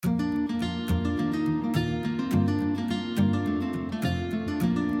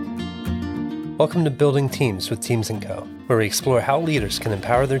Welcome to Building Teams with Teams & Co., where we explore how leaders can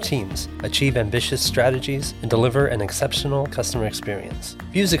empower their teams, achieve ambitious strategies, and deliver an exceptional customer experience.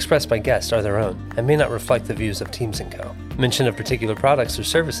 Views expressed by guests are their own and may not reflect the views of Teams & Co. Mention of particular products or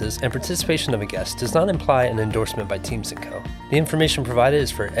services and participation of a guest does not imply an endorsement by Teams & Co. The information provided is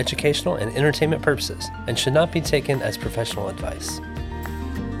for educational and entertainment purposes and should not be taken as professional advice.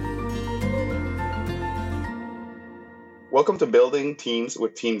 Welcome to Building Teams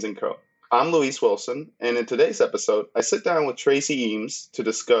with Teams & Co. I'm Luis Wilson, and in today's episode, I sit down with Tracy Eames to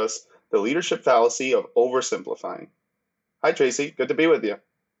discuss the leadership fallacy of oversimplifying. Hi, Tracy. Good to be with you.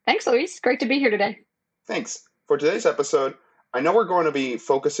 Thanks, Luis. Great to be here today. Thanks. For today's episode, I know we're going to be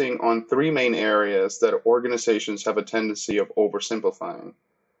focusing on three main areas that organizations have a tendency of oversimplifying.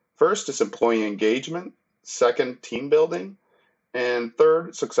 First is employee engagement, second, team building, and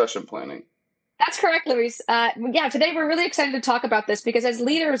third, succession planning. That's correct, Luis. Today we're really excited to talk about this because as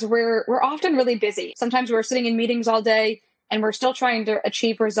leaders, we're often really busy. Sometimes we're sitting in meetings all day and we're still trying to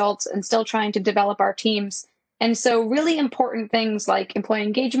achieve results and still trying to develop our teams. And so really important things like employee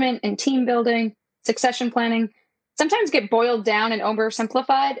engagement and team building, succession planning, sometimes get boiled down and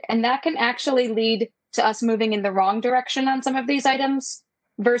oversimplified. And that can actually lead to us moving in the wrong direction on some of these items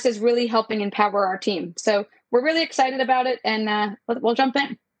versus really helping empower our team. So we're really excited about it and we'll jump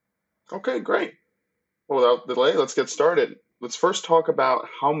in. Okay, great. Well, without delay, let's get started. Let's first talk about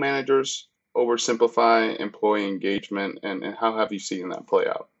how managers oversimplify employee engagement and how have you seen that play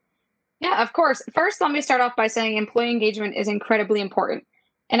out? Yeah, of course. First, let me start off by saying employee engagement is incredibly important.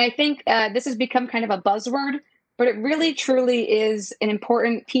 And I think this has become kind of a buzzword, but it really truly is an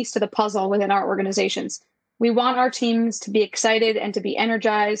important piece to the puzzle within our organizations. We want our teams to be excited and to be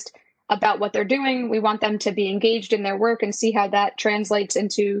energized about what they're doing. We want them to be engaged in their work and see how that translates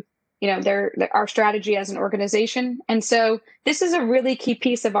into our strategy as an organization. And so this is a really key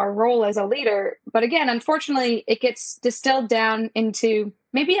piece of our role as a leader. But again, unfortunately, it gets distilled down into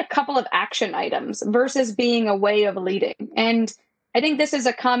maybe a couple of action items versus being a way of leading. And I think this is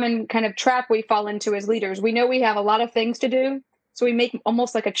a common kind of trap we fall into as leaders. We know we have a lot of things to do. So we make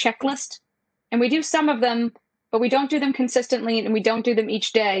almost like a checklist and we do some of them, but we don't do them consistently and we don't do them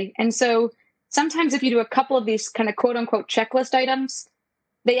each day. And so sometimes if you do a couple of these kind of quote unquote checklist items,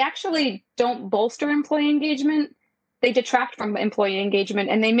 they actually don't bolster employee engagement. They detract from employee engagement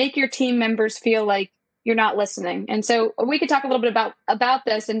and they make your team members feel like you're not listening. And so we could talk a little bit about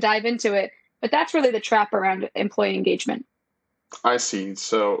this and dive into it, but that's really the trap around employee engagement. I see.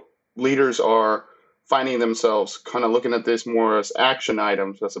 So leaders are finding themselves kind of looking at this more as action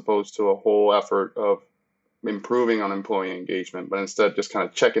items as opposed to a whole effort of improving on employee engagement, but instead just kind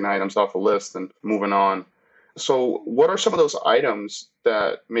of checking items off a list and moving on. So what are some of those items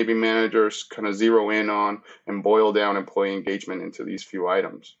that maybe managers kind of zero in on and boil down employee engagement into these few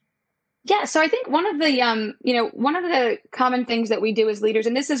items? Yeah, so I think one of the common things that we do as leaders,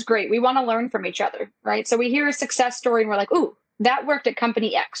 and this is great, we want to learn from each other, right? So we hear a success story and we're like, ooh, that worked at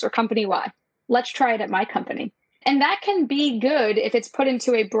company X or company Y. Let's try it at my company. And that can be good if it's put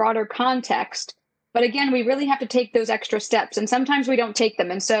into a broader context. But again, we really have to take those extra steps. And sometimes we don't take them.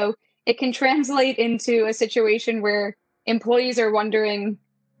 And so it can translate into a situation where employees are wondering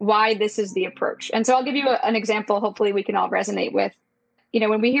why this is the approach. And so I'll give you an example, hopefully we can all resonate with.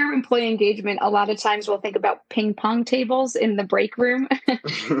 When we hear employee engagement, a lot of times we'll think about ping pong tables in the break room.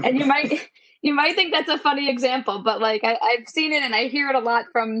 And you might think that's a funny example, but like I've seen it and I hear it a lot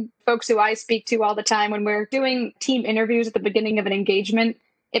from folks who I speak to all the time when we're doing team interviews at the beginning of an engagement.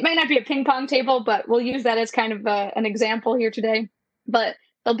 It might not be a ping pong table, but we'll use that as kind of an example here today. But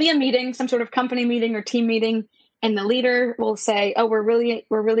there'll be a meeting, some sort of company meeting or team meeting, and the leader will say, "Oh, we're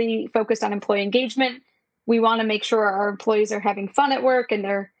really focused on employee engagement. We want to make sure our employees are having fun at work and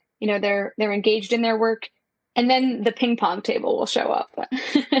they're engaged in their work." And then the ping pong table will show up.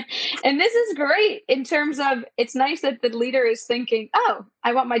 And this is great in terms of it's nice that the leader is thinking, "Oh,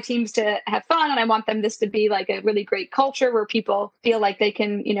 I want my teams to have fun and I want this to be like a really great culture where people feel like they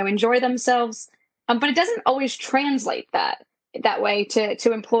can, enjoy themselves." But it doesn't always translate that way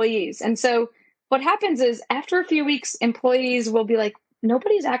to employees. And so what happens is after a few weeks, employees will be like,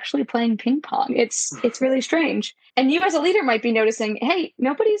 nobody's actually playing ping pong. It's really strange. And you as a leader might be noticing, hey,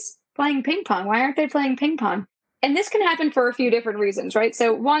 nobody's playing ping pong. Why aren't they playing ping pong? And this can happen for a few different reasons, right?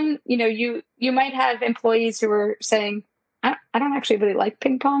 So one, you might have employees who are saying, I don't actually really like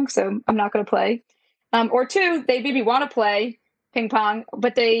ping pong, so I'm not going to play. Or two, they maybe want to play ping pong,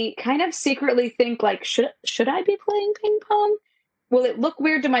 but they kind of secretly think like, should I be playing ping pong? Will it look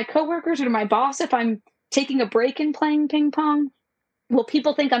weird to my coworkers or to my boss if I'm taking a break and playing ping pong? Will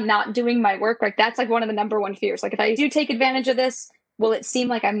people think I'm not doing my work? Like that's like one of the number one fears. Like if I do take advantage of this, will it seem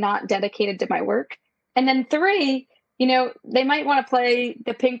like I'm not dedicated to my work? And then 3, they might want to play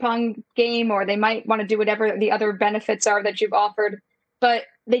the ping pong game, or they might want to do whatever the other benefits are that you've offered, but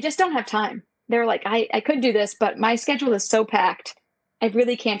they just don't have time. They're like, I could do this, but my schedule is so packed. I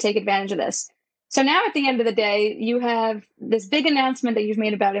really can't take advantage of this. So now at the end of the day, you have this big announcement that you've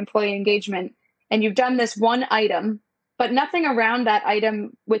made about employee engagement, and you've done this one item, but nothing around that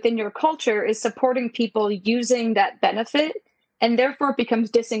item within your culture is supporting people using that benefit. And therefore it becomes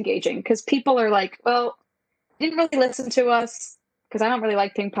disengaging because people are like, well, didn't really listen to us because I don't really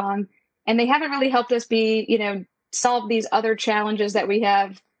like ping pong. And they haven't really helped us solve these other challenges that we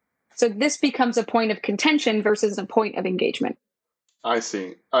have. So this becomes a point of contention versus a point of engagement. I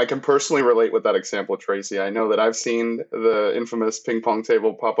see. I can personally relate with that example, Tracy. I know that I've seen the infamous ping pong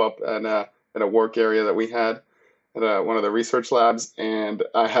table pop up in a work area that we had at one of the research labs, and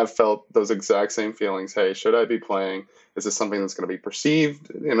I have felt those exact same feelings. Hey, should I be playing? Is this something that's going to be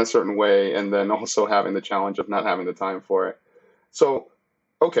perceived in a certain way? And then also having the challenge of not having the time for it. So,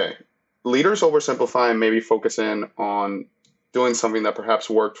 okay, leaders oversimplify and maybe focus in on doing something that perhaps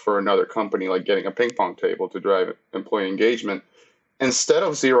worked for another company, like getting a ping pong table to drive employee engagement, instead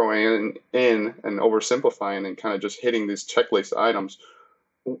of zeroing in and oversimplifying and kind of just hitting these checklist items.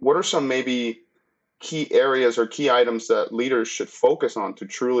 What are some maybe key areas or key items that leaders should focus on to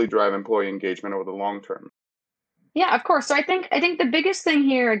truly drive employee engagement over the long term? Yeah, of course. So I think the biggest thing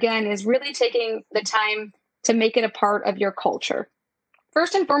here again is really taking the time to make it a part of your culture.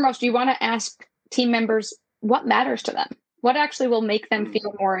 First and foremost, you want to ask team members what matters to them. What actually will make them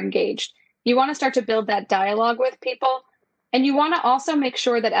feel more engaged? You want to start to build that dialogue with people. And you want to also make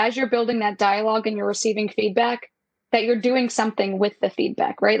sure that as you're building that dialogue and you're receiving feedback, that you're doing something with the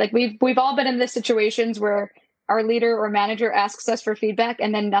feedback, right? Like we've all been in this situations where our leader or manager asks us for feedback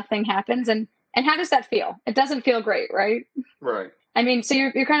and then nothing happens. And how does that feel? It doesn't feel great, right? Right. I mean, so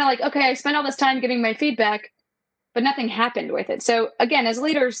you're kind of like, okay, I spent all this time giving my feedback, but nothing happened with it. So again, as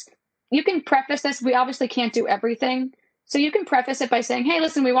leaders, you can preface this. We obviously can't do everything. So you can preface it by saying, hey,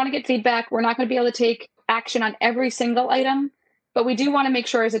 listen, we want to get feedback. We're not going to be able to take action on every single item, but we do want to make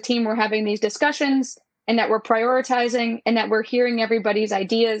sure as a team we're having these discussions and that we're prioritizing and that we're hearing everybody's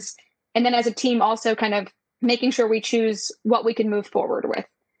ideas. And then as a team also kind of making sure we choose what we can move forward with.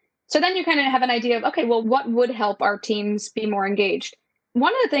 So then you kind of have an idea of, okay, well, what would help our teams be more engaged?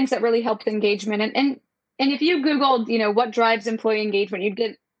 One of the things that really helps engagement, and if you Googled, what drives employee engagement, you'd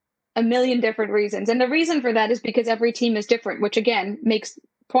get a million different reasons. And the reason for that is because every team is different, which again makes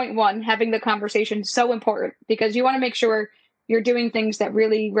point one, having the conversation so important, because you want to make sure you're doing things that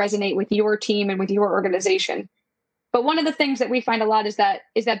really resonate with your team and with your organization. But one of the things that we find a lot is that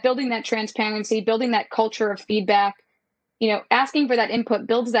building that transparency, building that culture of feedback, asking for that input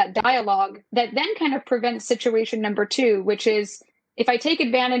builds that dialogue that then kind of prevents situation number 2, which is if I take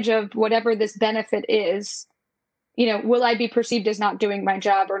advantage of whatever this benefit is, will I be perceived as not doing my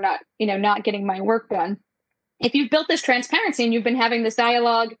job or not getting my work done? If you've built this transparency and you've been having this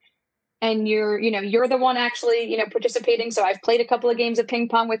dialogue and you're the one actually, participating. So I've played a couple of games of ping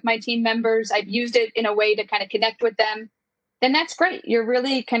pong with my team members. I've used it in a way to kind of connect with them. Then that's great. You're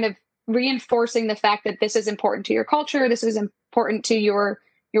really kind of reinforcing the fact that this is important to your culture. This is important to your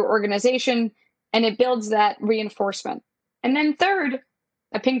organization, and it builds that reinforcement. And then third,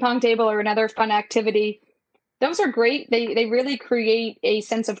 a ping pong table or another fun activity. Those are great. They really create a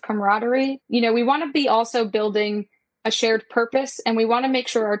sense of camaraderie. We want to be also building a shared purpose, and we want to make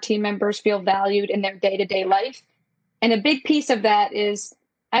sure our team members feel valued in their day-to-day life. And a big piece of that is,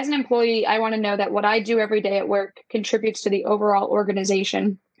 as an employee, I want to know that what I do every day at work contributes to the overall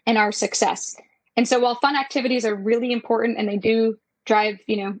organization and our success. And so while fun activities are really important and they do drive,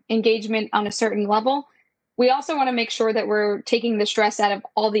 engagement on a certain level, we also want to make sure that we're taking the stress out of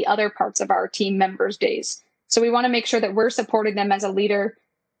all the other parts of our team members' days. So we want to make sure that we're supporting them as a leader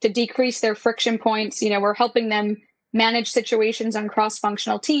to decrease their friction points. We're helping them manage situations on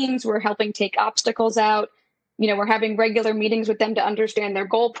cross-functional teams. We're helping take obstacles out. We're having regular meetings with them to understand their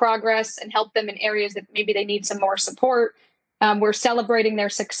goal progress and help them in areas that maybe they need some more support. We're celebrating their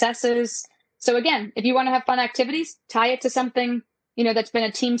successes. So again, if you want to have fun activities, tie it to something, that's been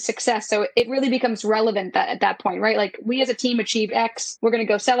a team success. So it really becomes relevant at that point, right? Like we as a team achieve X, we're going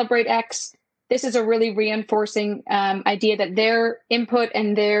to go celebrate X. This is a really reinforcing idea that their input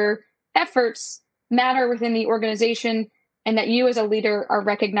and their efforts matter within the organization, and that you as a leader are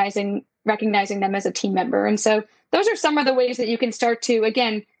recognizing them as a team member. And so those are some of the ways that you can start to,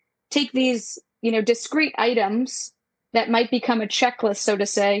 again, take these, discrete items that might become a checklist, so to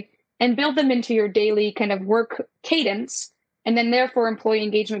say, and build them into your daily kind of work cadence. And then therefore employee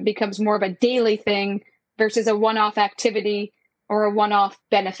engagement becomes more of a daily thing versus a one-off activity or a one-off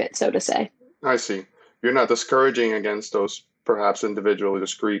benefit, so to say. I see. You're not discouraging against those perhaps individually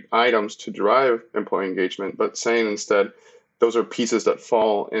discrete items to drive employee engagement, but saying instead those are pieces that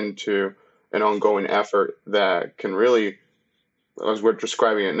fall into an ongoing effort that can really, as we're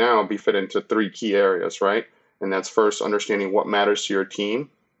describing it now, be fit into three key areas, right? And that's first understanding what matters to your team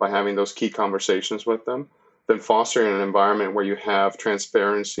by having those key conversations with them, then fostering an environment where you have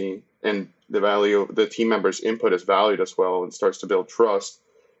transparency and the team members' input is valued as well and starts to build trust.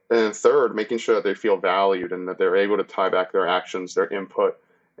 And then third, making sure that they feel valued and that they're able to tie back their actions, their input,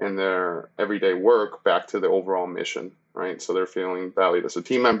 and their everyday work back to the overall mission, right? So they're feeling valued as a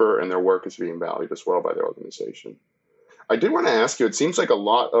team member and their work is being valued as well by their organization. I did want to ask you, it seems like a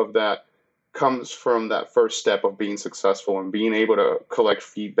lot of that comes from that first step of being successful and being able to collect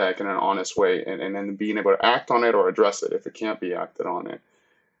feedback in an honest way and then being able to act on it or address it if it can't be acted on it.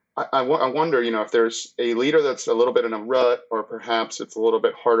 I wonder, if there's a leader that's a little bit in a rut, or perhaps it's a little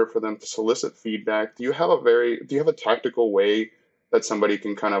bit harder for them to solicit feedback. Do you have a tactical way that somebody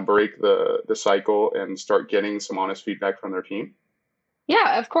can kind of break the cycle and start getting some honest feedback from their team?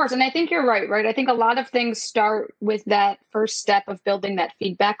 Yeah, of course. And I think you're right? I think a lot of things start with that first step of building that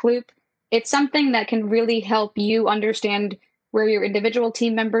feedback loop. It's something that can really help you understand where your individual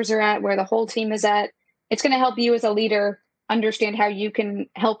team members are at, where the whole team is at. It's going to help you as a leader understand how you can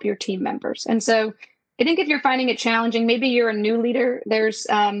help your team members. And so I think if you're finding it challenging, maybe you're a new leader, there's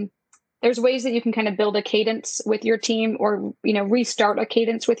ways that you can kind of build a cadence with your team or, restart a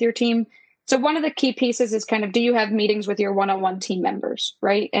cadence with your team. So one of the key pieces is kind of, do you have meetings with your one-on-one team members,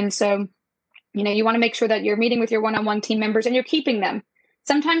 right? And so, you want to make sure that you're meeting with your one-on-one team members and you're keeping them.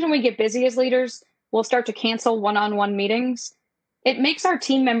 Sometimes when we get busy as leaders, we'll start to cancel one-on-one meetings. It makes our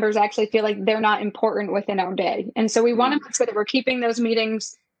team members actually feel like they're not important within our day. And so we want to make sure that we're keeping those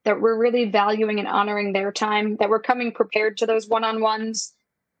meetings, that we're really valuing and honoring their time, that we're coming prepared to those one-on-ones,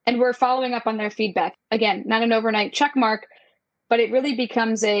 and we're following up on their feedback. Again, not an overnight check mark, but it really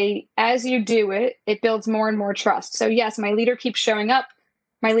becomes as you do it, it builds more and more trust. So yes, my leader keeps showing up.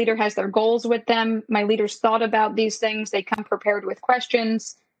 My leader has their goals with them. My leader's thought about these things. They come prepared with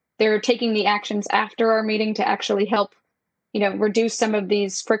questions. They're taking the actions after our meeting to actually help reduce some of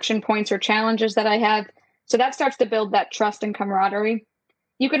these friction points or challenges that I have. So that starts to build that trust and camaraderie.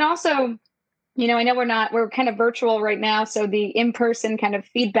 You can also, I know we're kind of virtual right now. So the in-person kind of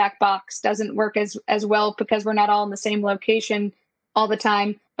feedback box doesn't work as well because we're not all in the same location all the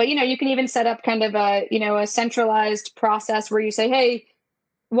time. But, you can even set up kind of a centralized process where you say, hey,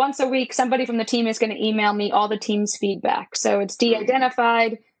 once a week, somebody from the team is going to email me all the team's feedback. So it's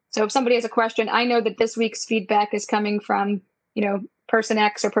de-identified. So if somebody has a question, I know that this week's feedback is coming from, person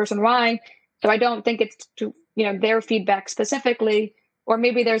X or person Y. So I don't think it's to, their feedback specifically, or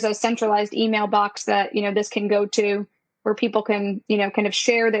maybe there's a centralized email box that, this can go to where people can, kind of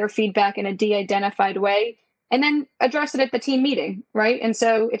share their feedback in a de-identified way and then address it at the team meeting, right? And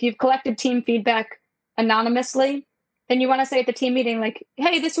so if you've collected team feedback anonymously, then you want to say at the team meeting, like,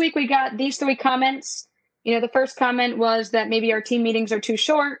 hey, this week we got these 3 comments. The first comment was that maybe our team meetings are too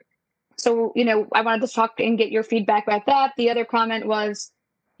short. So, I wanted to talk and get your feedback about that. The other comment was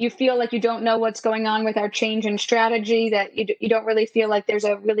you feel like you don't know what's going on with our change in strategy, that you don't really feel like there's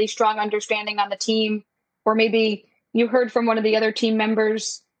a really strong understanding on the team. Or maybe you heard from one of the other team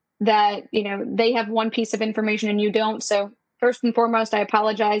members that, they have one piece of information and you don't. So first and foremost, I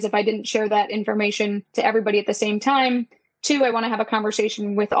apologize if I didn't share that information to everybody at the same time. 2, I want to have a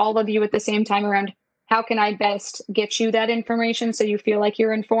conversation with all of you at the same time around how can I best get you that information so you feel like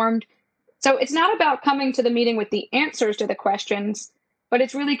you're informed. So it's not about coming to the meeting with the answers to the questions, but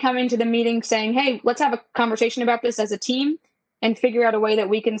it's really coming to the meeting saying, hey, let's have a conversation about this as a team and figure out a way that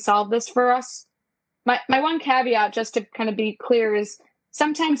we can solve this for us. My one caveat, just to kind of be clear, is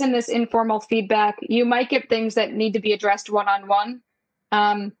sometimes in this informal feedback, you might get things that need to be addressed one-on-one.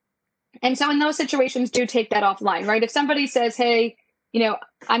 And so in those situations, do take that offline, right? If somebody says, hey,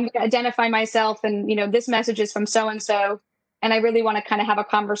 I'm going to identify myself and, this message is from so-and-so, and I really want to kind of have a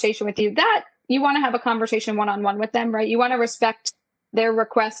conversation with you, that you want to have a conversation one-on-one with them, right? You want to respect their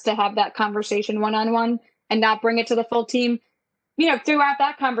request to have that conversation one-on-one and not bring it to the full team. Throughout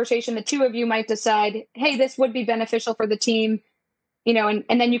that conversation, the 2 of you might decide, hey, this would be beneficial for the team, and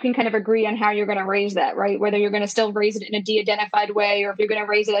then you can kind of agree on how you're going to raise that, right? Whether you're going to still raise it in a de-identified way or if you're going to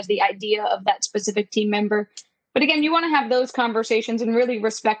raise it as the idea of that specific team member. But again, you want to have those conversations and really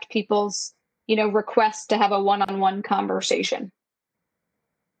respect people's, requests to have a one-on-one conversation.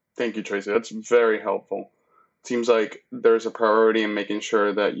 Thank you, Tracy. That's very helpful. Seems like there's a priority in making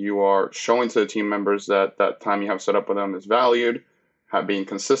sure that you are showing to the team members that that time you have set up with them is valued, being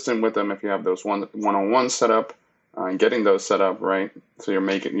consistent with them if you have those one-on-one set up, and getting those set up, right? So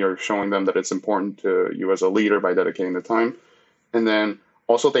you're showing them that it's important to you as a leader by dedicating the time. And then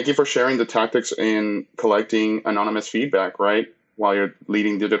also thank you for sharing the tactics in collecting anonymous feedback, right? While you're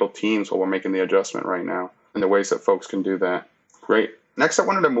leading digital teams while we're making the adjustment right now, and the ways that folks can do that. Great. Next, I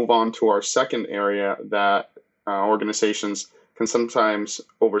wanted to move on to our second area that organizations can sometimes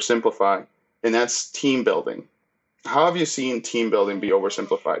oversimplify, and that's team building. How have you seen team building be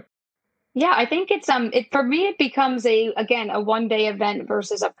oversimplified? Yeah, I think it's for me it becomes a one-day event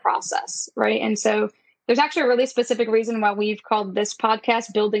versus a process, right? And so there's actually a really specific reason why we've called this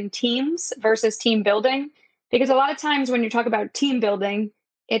podcast Building Teams versus Team Building, because a lot of times when you talk about team building,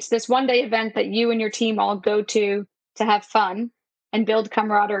 it's this one-day event that you and your team all go to have fun and build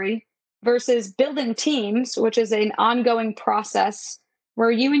camaraderie, versus building teams, which is an ongoing process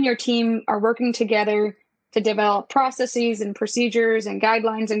where you and your team are working together to develop processes and procedures and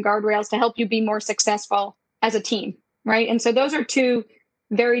guidelines and guardrails to help you be more successful as a team, right? And so those are two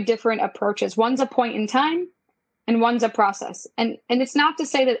very different approaches. One's a point in time and one's a process. And it's not to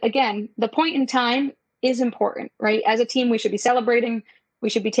say that, again, the point in time is important, right? As a team, we should be celebrating. We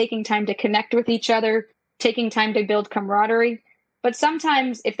should be taking time to connect with each other, taking time to build camaraderie. But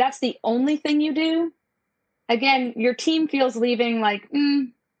sometimes if that's the only thing you do, again, your team feels leaving like,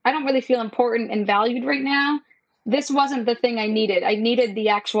 I don't really feel important and valued right now. This wasn't the thing I needed. I needed the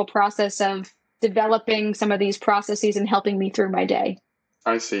actual process of developing some of these processes and helping me through my day.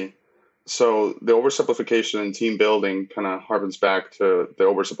 I see. So the oversimplification in team building kind of harkens back to the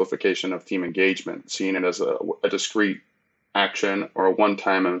oversimplification of team engagement, seeing it as a discrete action or a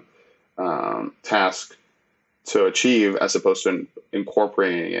one-time task to achieve, as opposed to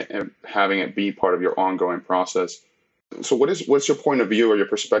incorporating it and having it be part of your ongoing process. So what's your point of view or your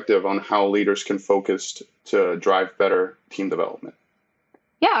perspective on how leaders can focus to drive better team development?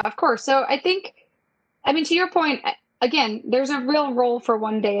 Yeah, of course. So to your point, again, there's a real role for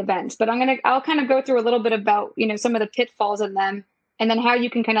one-day events, but I'll kind of go through a little bit about, some of the pitfalls in them, and then how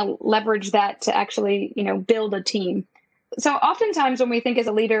you can kind of leverage that to actually, build a team. So oftentimes when we think as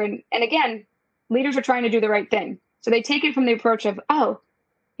a leader, and again, leaders are trying to do the right thing. So they take it from the approach of, I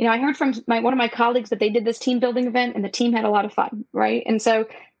heard from one of my colleagues that they did this team building event and the team had a lot of fun, right? And so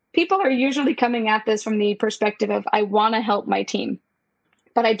people are usually coming at this from the perspective of, I want to help my team,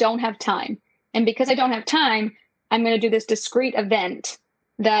 but I don't have time. And because I don't have time, I'm going to do this discrete event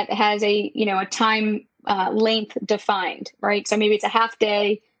that has a time length defined, right? So maybe it's a half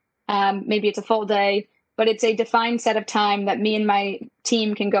day, maybe it's a full day, but it's a defined set of time that me and my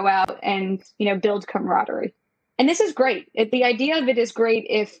team can go out and, build camaraderie. And this is great. The idea of it is great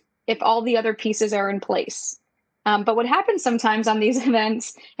if all the other pieces are in place. But what happens sometimes on these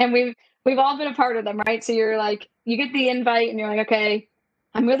events, and we've all been a part of them, right? So you're like, you get the invite and you're like, okay,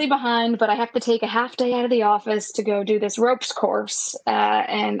 I'm really behind, but I have to take a half day out of the office to go do this ropes course.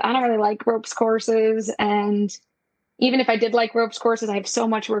 And I don't really like ropes courses. And even if I did like ropes courses, I have so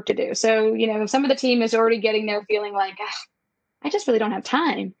much work to do. So, some of the team is already getting there feeling like, I just really don't have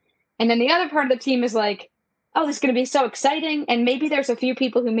time. And then the other part of the team is like, oh, this is going to be so exciting. And maybe there's a few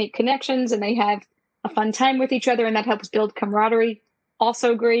people who make connections and they have a fun time with each other and that helps build camaraderie.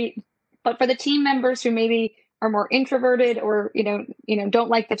 Also great. But for the team members who maybe are more introverted or, don't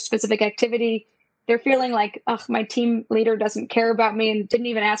like the specific activity, they're feeling like, oh, my team leader doesn't care about me and didn't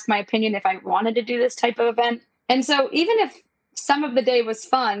even ask my opinion if I wanted to do this type of event. And so even if some of the day was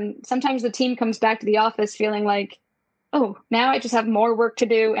fun, sometimes the team comes back to the office feeling like, oh, now I just have more work to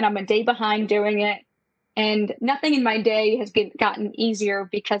do and I'm a day behind doing it. And nothing in my day has gotten easier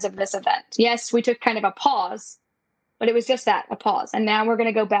because of this event. Yes, we took kind of a pause, but it was just that, a pause. And now we're going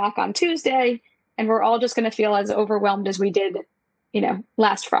to go back on Tuesday and we're all just going to feel as overwhelmed as we did,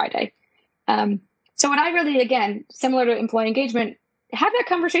 last Friday. So what I really, again, similar to employee engagement, have that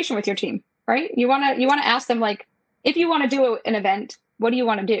conversation with your team, right? You want to ask them, like, if you want to do an event, what do you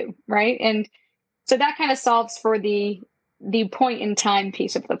want to do, right? And so that kind of solves for the point in time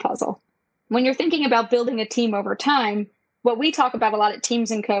piece of the puzzle. When you're thinking about building a team over time, what we talk about a lot at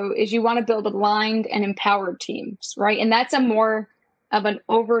Teams & Co. is you want to build aligned and empowered teams, right? And that's a more of an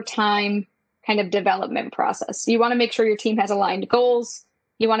over time kind of development process. You want to make sure your team has aligned goals.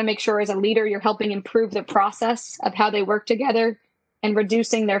 You want to make sure as a leader, you're helping improve the process of how they work together and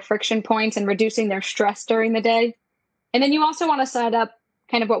reducing their friction points and reducing their stress during the day. And then you also want to set up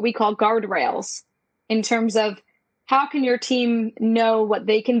kind of what we call guardrails in terms of how can your team know what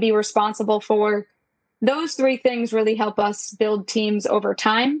they can be responsible for. Those three things really help us build teams over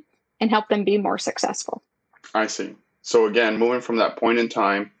time and help them be more successful. I see. So again, moving from that point in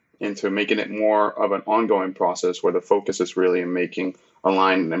time into making it more of an ongoing process where the focus is really in making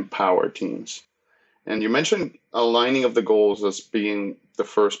aligned and empowered teams. And you mentioned aligning of the goals as being the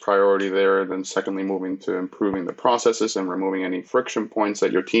first priority there, then secondly, moving to improving the processes and removing any friction points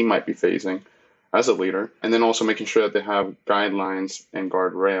that your team might be facing as a leader, and then also making sure that they have guidelines and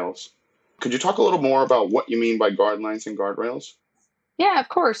guardrails. Could you talk a little more about what you mean by guidelines and guardrails? Yeah, of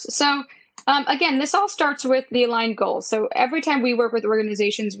course. So again, this all starts with the aligned goals. So every time we work with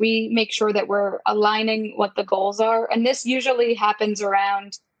organizations, we make sure that we're aligning what the goals are. And this usually happens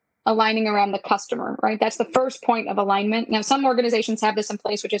around aligning around the customer, right? That's the first point of alignment. Now, some organizations have this in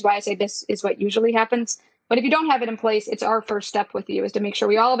place, which is why I say this is what usually happens. But if you don't have it in place, it's our first step with you is to make sure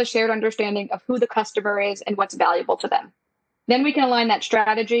we all have a shared understanding of who the customer is and what's valuable to them. Then we can align that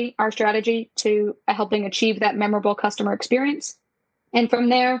strategy, our strategy, to helping achieve that memorable customer experience. And from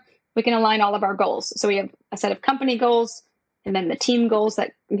there, we can align all of our goals. So we have a set of company goals, and then the team goals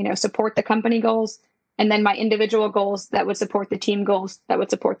that support the company goals, and then my individual goals that would support the team goals that would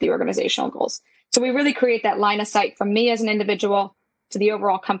support the organizational goals. So we really create that line of sight from me as an individual to the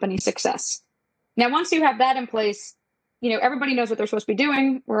overall company success. Now, once you have that in place, everybody knows what they're supposed to be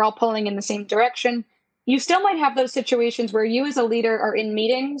doing. We're all pulling in the same direction. You still might have those situations where you as a leader are in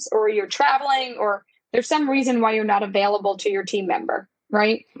meetings or you're traveling or there's some reason why you're not available to your team member,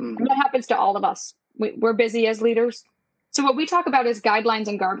 right? Mm-hmm. And that happens to all of us. We're busy as leaders. So what we talk about is guidelines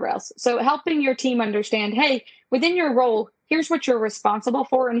and guardrails. So helping your team understand, hey, within your role, here's what you're responsible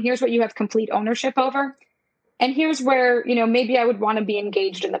for, and here's what you have complete ownership over. And here's where, maybe I would want to be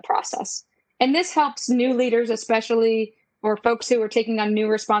engaged in the process. And this helps new leaders, especially, or folks who are taking on new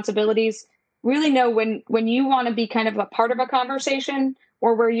responsibilities, really know when you want to be kind of a part of a conversation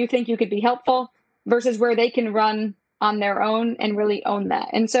or where you think you could be helpful versus where they can run on their own and really own that.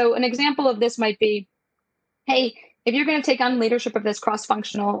 And so an example of this might be, hey, if you're going to take on leadership of this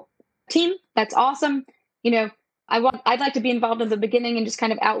cross-functional team, that's awesome. I'd like to be involved in the beginning and just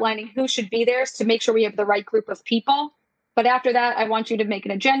kind of outlining who should be there to make sure we have the right group of people. But after that, I want you to make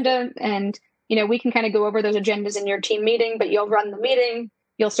an agenda and, we can kind of go over those agendas in your team meeting, but you'll run the meeting,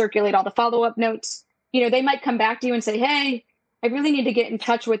 you'll circulate all the follow-up notes. They might come back to you and say, hey, I really need to get in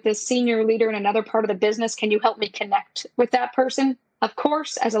touch with this senior leader in another part of the business. Can you help me connect with that person? Of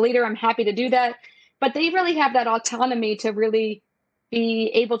course, as a leader, I'm happy to do that. But they really have that autonomy to really be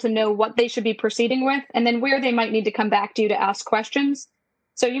able to know what they should be proceeding with and then where they might need to come back to you to ask questions.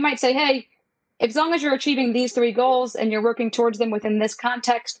 So you might say, hey, as long as you're achieving these 3 goals and you're working towards them within this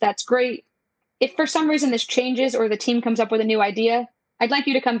context, that's great. If for some reason this changes or the team comes up with a new idea, I'd like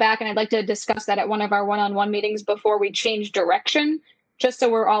you to come back and I'd like to discuss that at one of our one-on-one meetings before we change direction, just so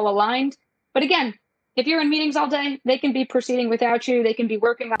we're all aligned. But again, if you're in meetings all day, they can be proceeding without you. They can be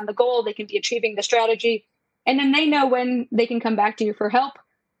working on the goal. They can be achieving the strategy. And then they know when they can come back to you for help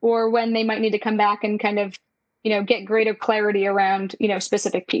or when they might need to come back and kind of, get greater clarity around,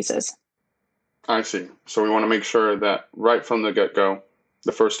 specific pieces. I see. So we want to make sure that right from the get-go,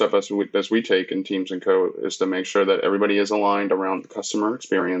 the first step as we take in Teams and Co. is to make sure that everybody is aligned around the customer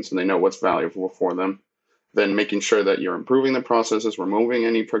experience and they know what's valuable for them. Then making sure that you're improving the processes, removing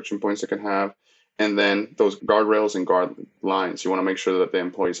any friction points it can have, and then those guardrails and guidelines. You want to make sure that the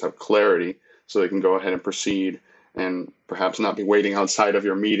employees have clarity so they can go ahead and proceed and perhaps not be waiting outside of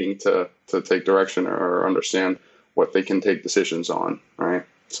your meeting to take direction or understand what they can take decisions on, right?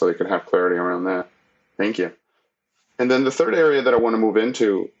 So they can have clarity around that. Thank you. And then the third area that I want to move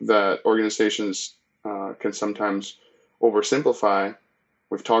into that organizations can sometimes oversimplify,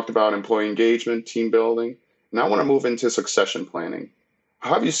 we've talked about employee engagement, team building. Now I want to move into succession planning.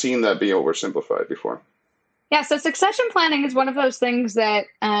 How have you seen that be oversimplified before? Yeah, so succession planning is one of those things that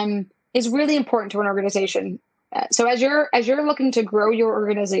is really important to an organization. So as you're looking to grow your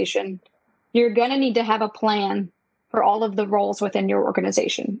organization, you're going to need to have a plan for all of the roles within your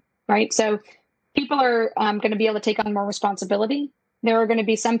organization, right? So people are going to be able to take on more responsibility. There are going to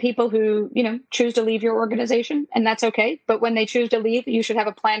be some people who, choose to leave your organization, and that's okay. But when they choose to leave, you should have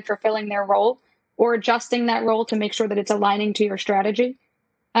a plan for filling their role or adjusting that role to make sure that it's aligning to your strategy.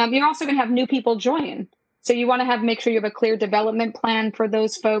 You're also going to have new people join. So you want to make sure you have a clear development plan for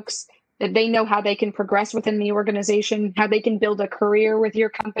those folks, that they know how they can progress within the organization, how they can build a career with your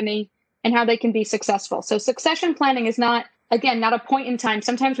company, and how they can be successful. So succession planning is not a point in time.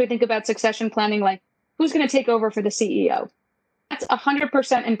 Sometimes we think about succession planning like, who's going to take over for the CEO? That's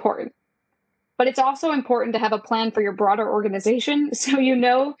 100% important. But it's also important to have a plan for your broader organization so you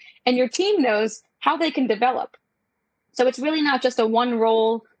know and your team knows how they can develop. So it's really not just a one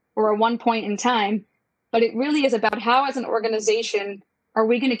role or a one point in time, but it really is about how as an organization are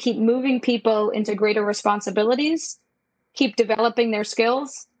we going to keep moving people into greater responsibilities, keep developing their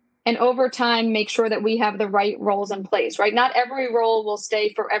skills, and over time make sure that we have the right roles in place, right? Not every role will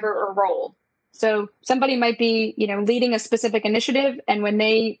stay forever a role. So somebody might be, leading a specific initiative, and when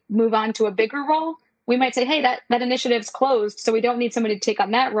they move on to a bigger role, we might say, hey, that initiative's closed, so we don't need somebody to take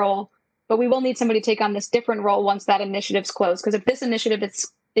on that role, but we will need somebody to take on this different role once that initiative's closed. Because if this initiative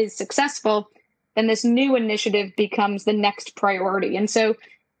is successful, then this new initiative becomes the next priority. And so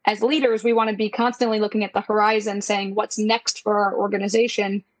as leaders, we want to be constantly looking at the horizon, saying what's next for our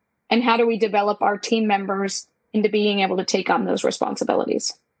organization, and how do we develop our team members into being able to take on those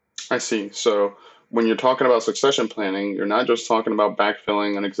responsibilities. I see. So when you're talking about succession planning, you're not just talking about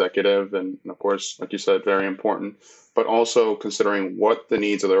backfilling an executive, and of course, like you said, very important, but also considering what the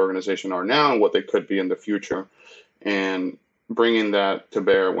needs of the organization are now and what they could be in the future, and bringing that to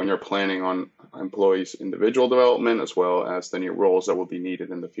bear when you're planning on employees' individual development as well as the new roles that will be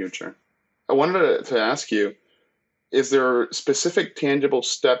needed in the future. I wanted to ask you, is there specific tangible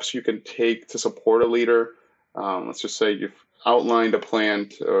steps you can take to support a leader? Let's just say you've outlined a plan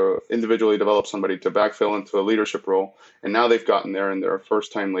to individually develop somebody to backfill into a leadership role, and now they've gotten there and they're a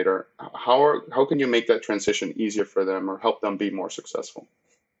first-time leader. How can you make that transition easier for them or help them be more successful?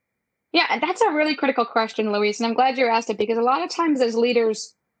 Yeah, that's a really critical question, Luis, and I'm glad you asked it, because a lot of times as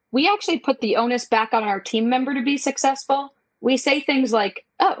leaders, we actually put the onus back on our team member to be successful. We say things like,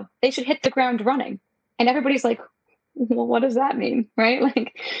 oh, they should hit the ground running. And everybody's like, well, what does that mean? Right?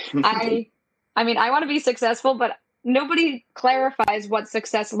 Like, I want to be successful, but nobody clarifies what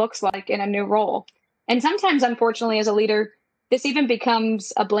success looks like in a new role. And sometimes, unfortunately, as a leader, this even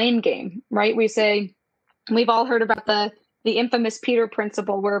becomes a blame game, right? We say, we've all heard about the infamous Peter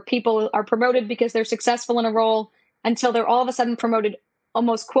principle, where people are promoted because they're successful in a role until they're all of a sudden promoted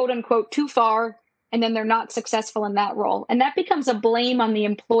almost quote unquote too far, and then they're not successful in that role. And that becomes a blame on the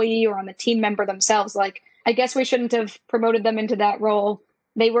employee or on the team member themselves. Like, I guess we shouldn't have promoted them into that role.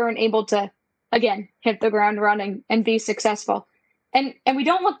 They weren't able to, again, hit the ground running and be successful. And we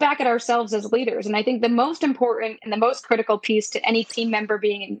don't look back at ourselves as leaders. And I think the most important and the most critical piece to any team member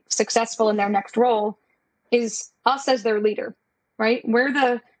being successful in their next role is us as their leader, right? We're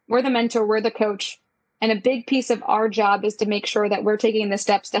the mentor, we're the coach. And a big piece of our job is to make sure that we're taking the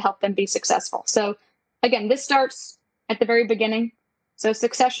steps to help them be successful. So again, this starts at the very beginning. So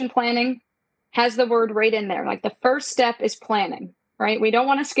succession planning has the word right in there. Like, the first step is planning, right? We don't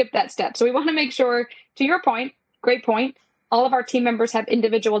want to skip that step. So we want to make sure, to your point, great point, all of our team members have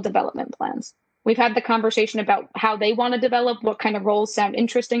individual development plans. We've had the conversation about how they want to develop, what kind of roles sound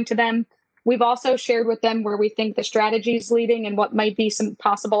interesting to them. We've also shared with them where we think the strategy is leading and what might be some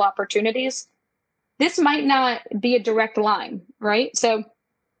possible opportunities. This might not be a direct line, right? So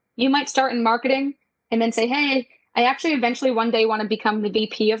you might start in marketing and then say, hey, I actually eventually one day want to become the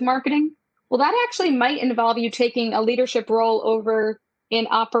VP of marketing. Well, that actually might involve you taking a leadership role over in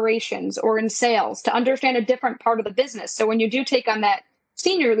operations or in sales to understand a different part of the business. So when you do take on that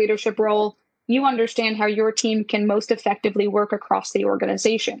senior leadership role, you understand how your team can most effectively work across the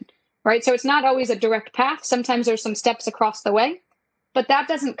organization, right? So it's not always a direct path. Sometimes there's some steps across the way, but that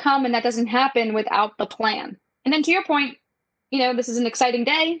doesn't come and that doesn't happen without the plan. And then to your point, this is an exciting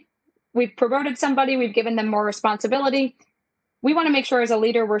day. We've promoted somebody, we've given them more responsibility. We want to make sure as a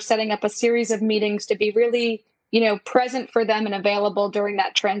leader, we're setting up a series of meetings to be really, present for them and available during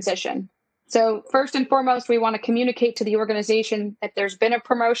that transition. So first and foremost, we want to communicate to the organization that there's been a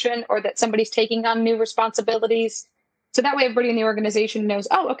promotion or that somebody's taking on new responsibilities. So that way everybody in the organization knows,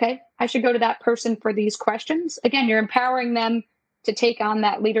 oh, okay, I should go to that person for these questions. Again, you're empowering them to take on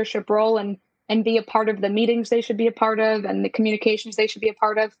that leadership role and be a part of the meetings they should be a part of and the communications they should be a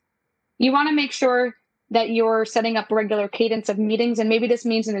part of. You want to make sure that you're setting up a regular cadence of meetings, and maybe this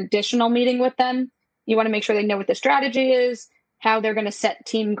means an additional meeting with them. You want to make sure they know what the strategy is, how they're going to set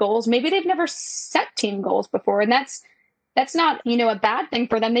team goals. Maybe they've never set team goals before, and that's not, a bad thing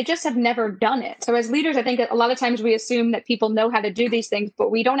for them. They just have never done it. So as leaders, I think a lot of times we assume that people know how to do these things,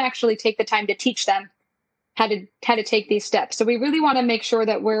 but we don't actually take the time to teach them how to take these steps. So we really want to make sure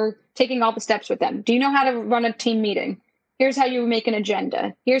that we're taking all the steps with them. Do you know how to run a team meeting? Here's how you make an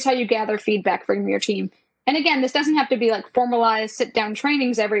agenda. Here's how you gather feedback from your team. And again, this doesn't have to be like formalized sit-down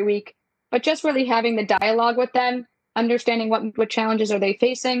trainings every week, but just really having the dialogue with them, understanding what challenges are they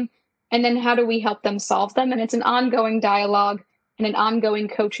facing, and then how do we help them solve them? And it's an ongoing dialogue and an ongoing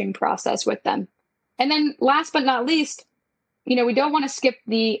coaching process with them. And then last but not least, we don't want to skip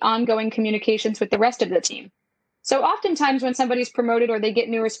the ongoing communications with the rest of the team. So oftentimes when somebody's promoted or they get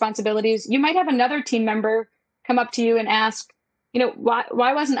new responsibilities, you might have another team member come up to you and ask, why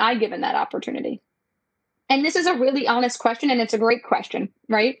wasn't I given that opportunity? And this is a really honest question, and it's a great question,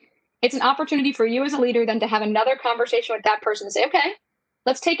 right? It's an opportunity for you as a leader then to have another conversation with that person and say, okay,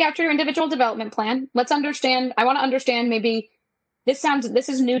 let's take out your individual development plan. Let's understand. I want to understand maybe this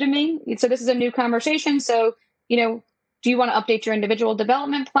is new to me. So this is a new conversation. So, do you want to update your individual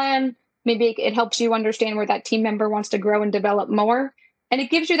development plan? Maybe it helps you understand where that team member wants to grow and develop more. And it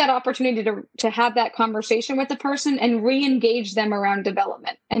gives you that opportunity to have that conversation with the person and re-engage them around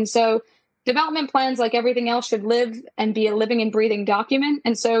development. And so development plans, like everything else, should live and be a living and breathing document.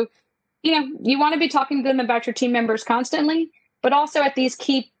 And so, you want to be talking to them about your team members constantly, but also at these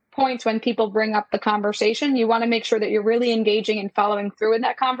key points when people bring up the conversation, you want to make sure that you're really engaging and following through in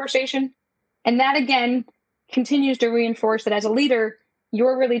that conversation. And that, again, continues to reinforce that as a leader,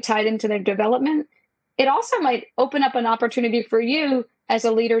 you're really tied into their development. It also might open up an opportunity for you as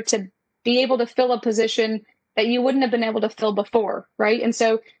a leader to be able to fill a position that you wouldn't have been able to fill before, right? And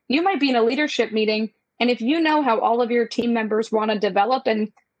so you might be in a leadership meeting, and if you know how all of your team members want to develop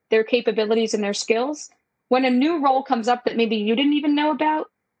and their capabilities and their skills, when a new role comes up that maybe you didn't even know about,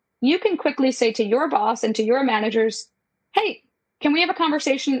 you can quickly say to your boss and to your managers, hey, can we have a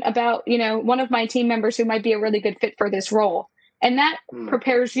conversation about, one of my team members who might be a really good fit for this role? And that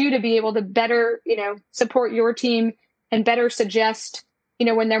prepares you to be able to better, support your team and better suggest,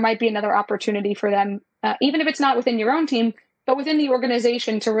 when there might be another opportunity for them, even if it's not within your own team, but within the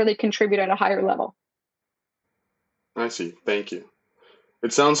organization to really contribute at a higher level. I see. Thank you.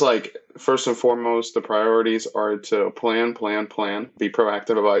 It sounds like first and foremost, the priorities are to plan, be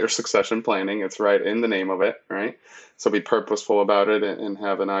proactive about your succession planning. It's right in the name of it, right? So be purposeful about it and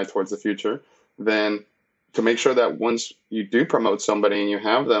have an eye towards the future. Then to make sure that once you do promote somebody and you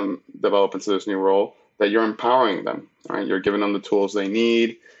have them develop into this new role, that you're empowering them, right? You're giving them the tools they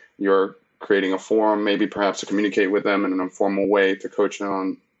need. You're creating a forum, maybe perhaps to communicate with them in an informal way to coach them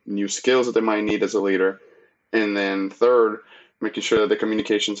on new skills that they might need as a leader. And then third, making sure that the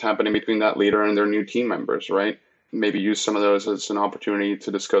communication's happening between that leader and their new team members, right? Maybe use some of those as an opportunity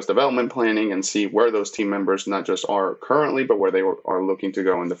to discuss development planning and see where those team members not just are currently, but where they are looking to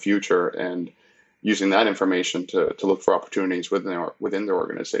go in the future, and using that information to look for opportunities within their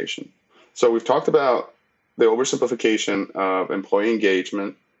organization. So we've talked about the oversimplification of employee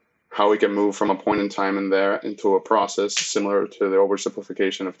engagement, how we can move from a point in time in there into a process similar to the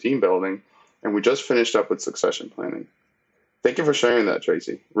oversimplification of team building. And we just finished up with succession planning. Thank you for sharing that,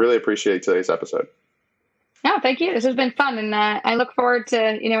 Tracy. Really appreciate today's episode. No, thank you. This has been fun. And I look forward to,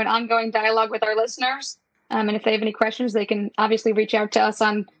 an ongoing dialogue with our listeners. And if they have any questions, they can obviously reach out to us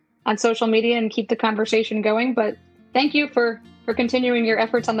on social media and keep the conversation going. But thank you for continuing your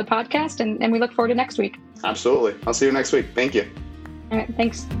efforts on the podcast. And we look forward to next week. Absolutely. I'll see you next week. Thank you. All right.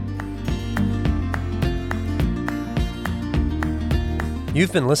 Thanks.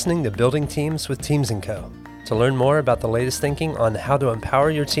 You've been listening to Building Teams with Teams & Co. To learn more about the latest thinking on how to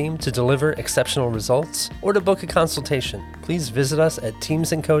empower your team to deliver exceptional results, or to book a consultation, please visit us at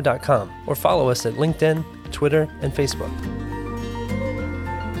teamsandco.com or follow us at LinkedIn, Twitter, and Facebook.